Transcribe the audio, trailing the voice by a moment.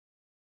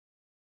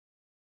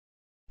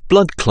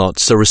Blood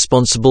clots are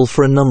responsible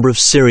for a number of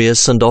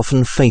serious and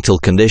often fatal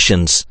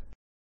conditions.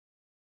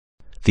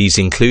 These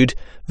include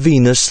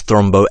venous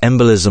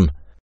thromboembolism,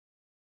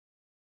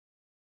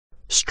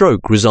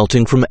 stroke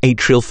resulting from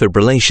atrial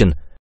fibrillation,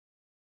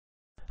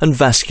 and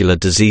vascular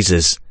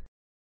diseases.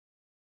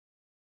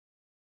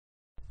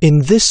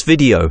 In this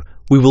video,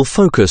 we will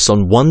focus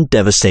on one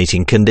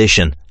devastating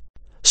condition: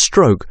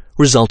 stroke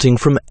resulting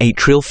from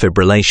atrial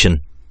fibrillation.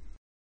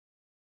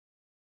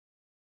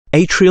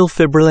 Atrial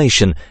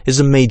fibrillation is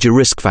a major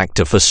risk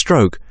factor for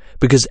stroke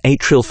because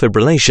atrial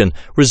fibrillation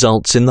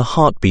results in the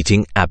heart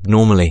beating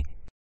abnormally.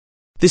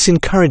 This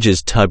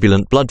encourages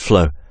turbulent blood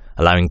flow,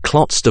 allowing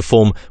clots to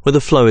form where the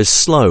flow is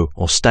slow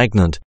or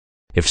stagnant.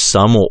 If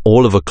some or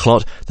all of a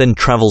clot then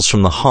travels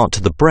from the heart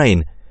to the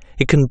brain,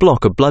 it can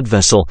block a blood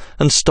vessel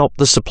and stop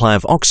the supply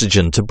of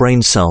oxygen to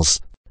brain cells.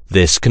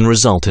 This can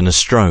result in a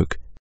stroke.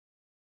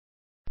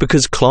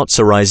 Because clots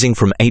arising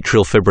from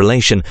atrial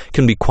fibrillation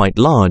can be quite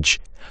large,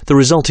 the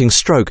resulting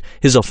stroke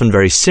is often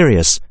very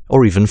serious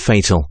or even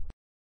fatal.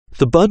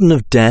 The burden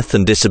of death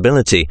and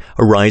disability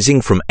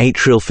arising from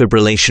atrial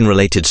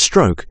fibrillation-related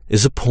stroke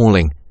is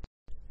appalling.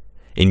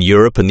 In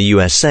Europe and the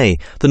USA,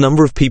 the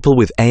number of people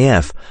with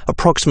AF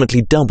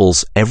approximately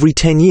doubles every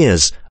 10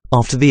 years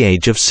after the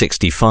age of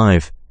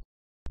 65.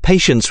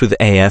 Patients with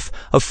AF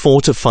are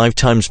 4 to 5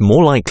 times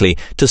more likely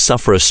to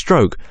suffer a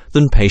stroke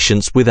than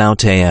patients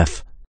without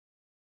AF.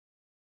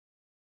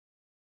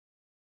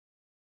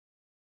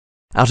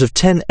 Out of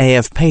 10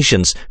 AF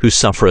patients who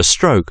suffer a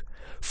stroke,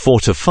 4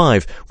 to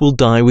 5 will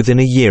die within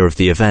a year of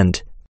the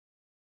event.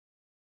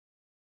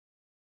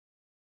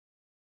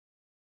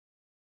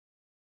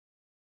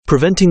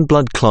 Preventing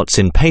blood clots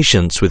in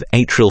patients with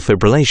atrial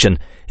fibrillation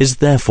is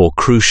therefore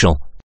crucial.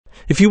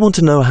 If you want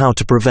to know how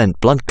to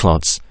prevent blood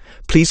clots,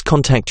 please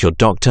contact your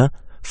doctor,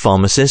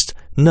 pharmacist,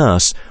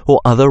 nurse,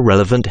 or other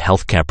relevant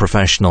healthcare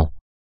professional.